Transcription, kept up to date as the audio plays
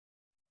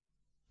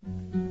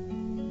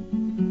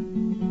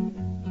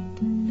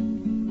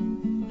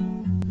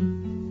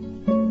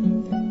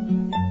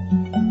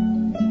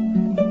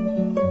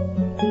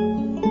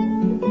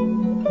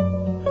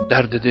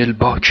درد دل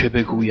با که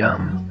بگویم،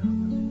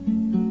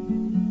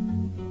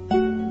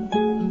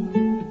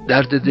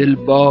 درد دل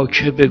با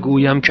که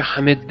بگویم که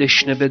همه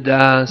دشنه به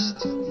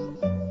دست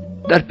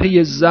در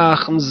پی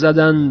زخم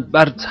زدن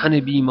بر تن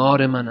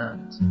بیمار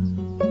منند.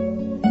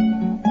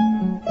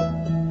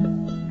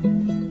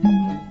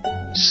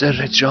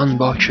 سر جان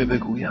با که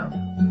بگویم،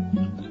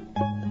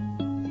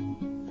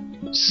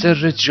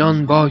 سر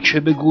جان با که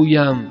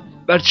بگویم،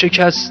 بر چه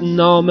کس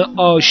نام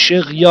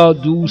عاشق یا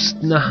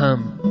دوست نهم،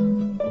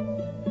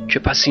 که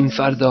پس این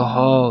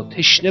فرداها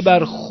تشنه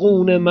بر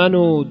خون من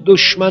و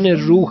دشمن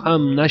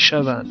روحم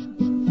نشود.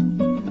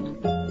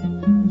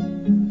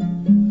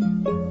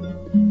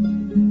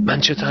 من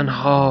چه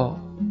تنها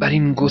بر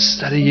این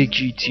گستره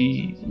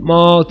گیتی،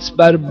 مات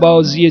بر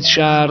بازی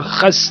چرخ،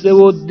 خسته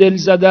و دل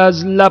زده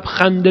از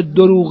لبخند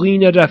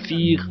دروغین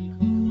رفیق،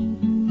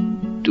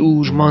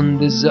 دور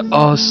مانده ز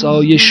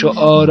آسایش و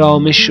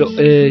آرامش و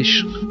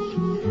عشق،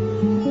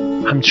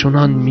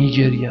 همچنان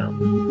میگریم،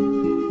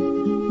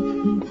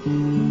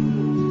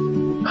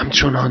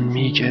 همچنان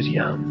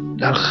میگریم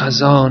در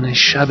خزان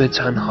شب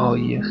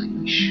تنهایی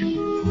خویش.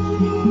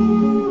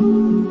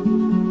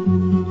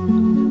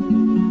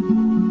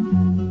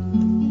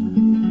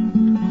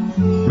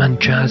 من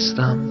که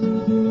هستم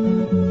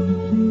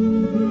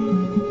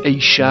ای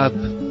شب،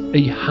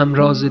 ای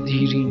همراز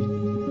دیرین،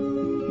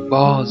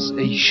 باز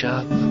ای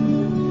شب،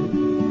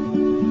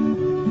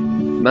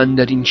 من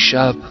در این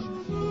شب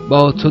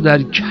با تو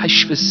در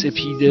کشف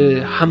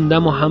سپیده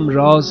همدم و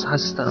همراز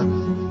هستم.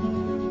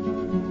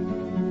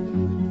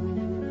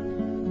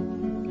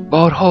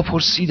 بارها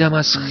پرسیدم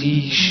از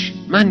خویش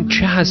من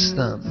که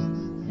هستم،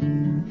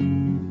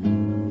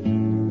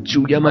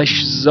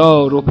 جویمش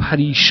زار و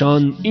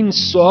پریشان این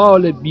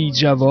سؤال بی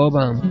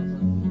جوابم.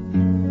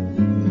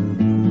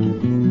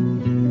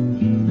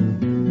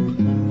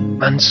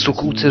 من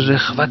سکوت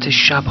رخوت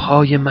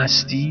شبهای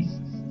مستی،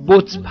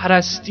 بت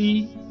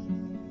پرستی،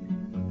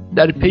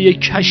 در پی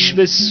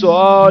کشف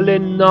سؤال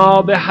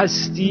ناب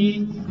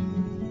هستی.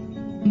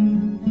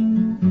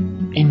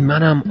 این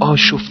منم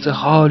آشفته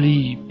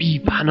حالی بی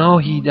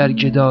پناهی در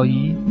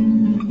گدایی.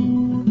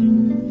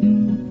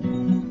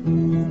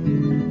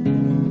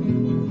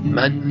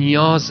 من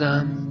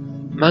نیازم،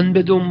 من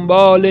به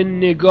دنبال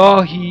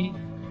نگاهی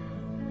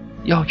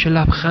یا که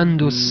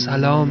لبخند و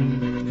سلامی.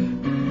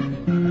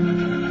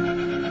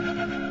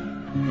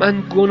 من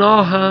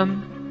گناهم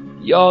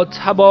یا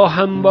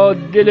تباهم با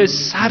دل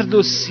سرد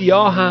و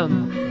سیاهم،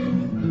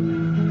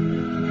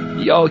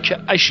 یا که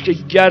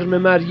اشک گرم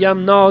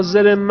مریم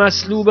ناظر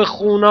مصلوب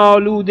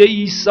خونالود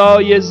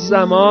عیسی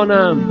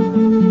زمانم.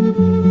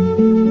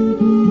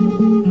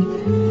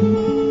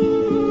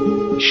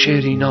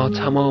 شعری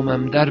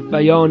ناتمامم در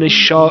بیان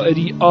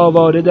شاعری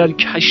آواره در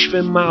کشف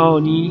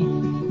معانی،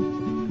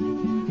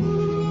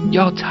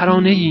 یا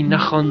ترانه‌ای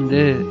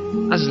نخوانده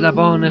از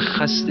لبان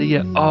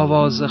خسته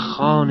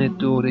آوازخوان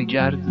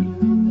دورگردی.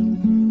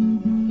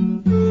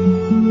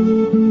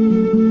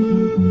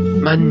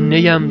 من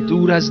نیم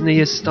دور از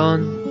نیستان،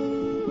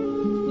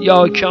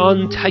 یا که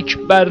آن تک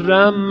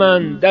برم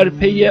من در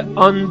پی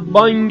آن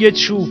بانگ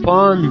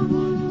چوپان،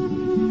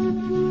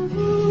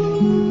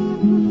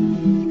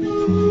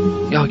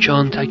 یا که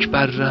آن تک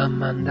برم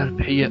من در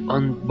پی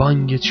آن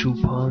بانگ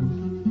چوپان.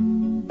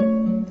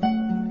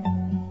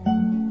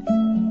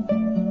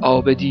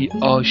 عابدی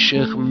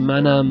عاشق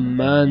منم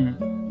من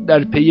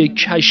در پی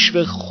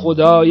کشف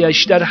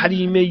خدایش در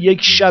حریم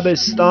یک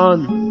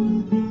شبستان.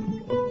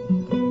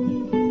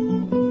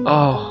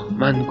 آه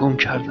من گم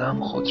کردم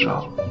خود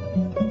را،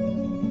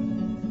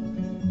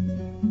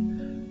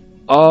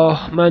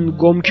 آه من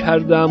گم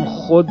کردم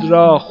خود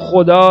را،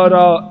 خدا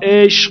را،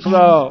 عشق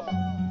را.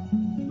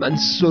 من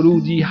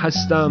سرودی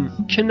هستم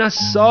که نه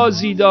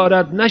سازی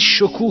دارد نه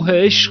شکوه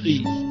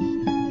عشقی.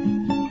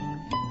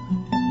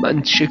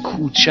 من چه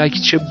کوچک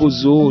چه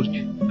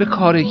بزرگ به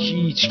کار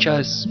هیچ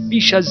کس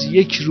بیش از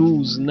یک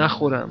روز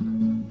نخورم.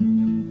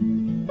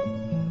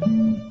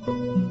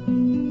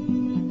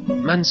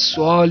 من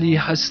سوالی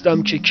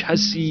هستم که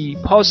کسی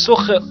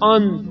پاسخ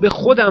آن به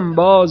خودم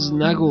باز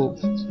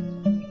نگفت.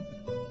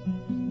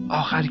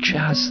 آخر که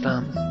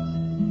هستم؟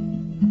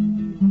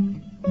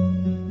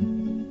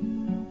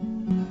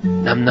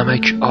 نم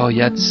نمک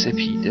آید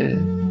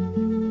سپیده،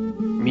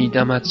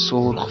 میدمد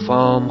سرخ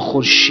فام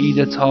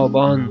خورشید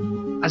تابان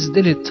از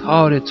دل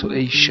تار تو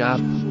ای شب.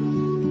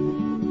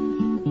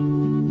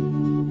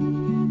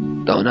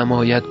 دانم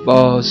آید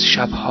باز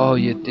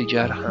شبهای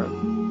دگر هم،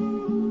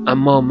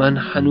 اما من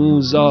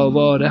هنوز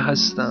آواره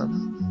هستم.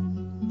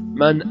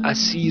 من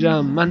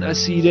اسیرم، من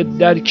اسیر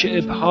درک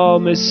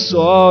ابهام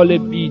سؤال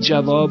بی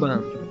جوابم.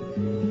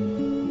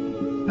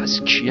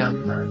 پس کیم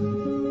من؟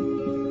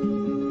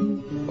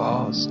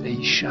 باز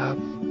ای شب،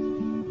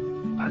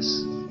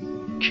 پس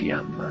کیم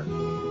من؟